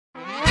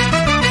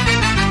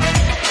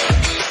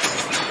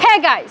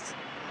guys,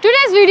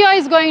 today's video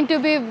is going to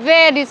be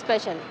very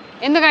special.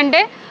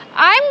 Endukante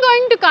I am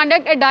going to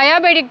conduct a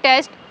diabetic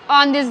test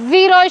on this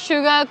zero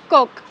sugar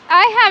Coke.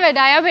 I have a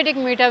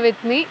diabetic meter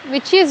with me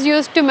which is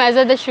used to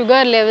measure the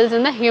sugar levels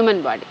in the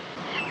human body.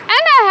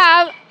 And I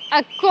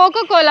have a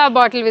Coca-Cola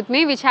bottle with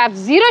me which have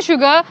zero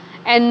sugar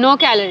and no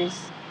calories.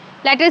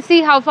 Let us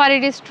see how far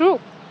it is true.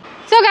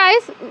 So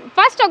guys,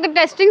 first oka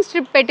testing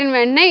strip pettin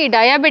venne ee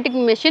diabetic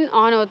machine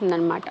on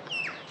avutundannamata.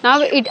 Now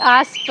it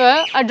asks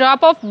for a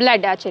drop of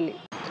blood actually.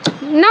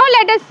 Now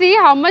let us see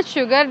how much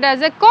sugar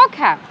does a Coke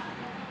have.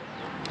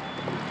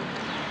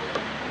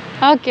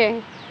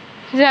 Okay,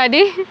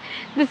 ready?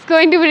 This is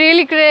going to be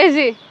really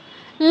crazy.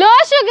 Low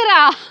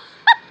sugar.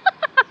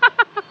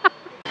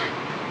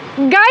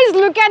 Guys,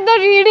 look at the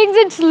readings,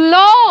 it's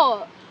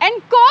low.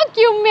 And Coke,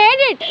 you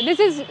made it. This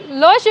is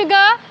low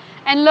sugar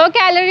and low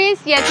calories.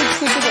 Yes, it's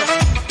good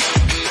to go.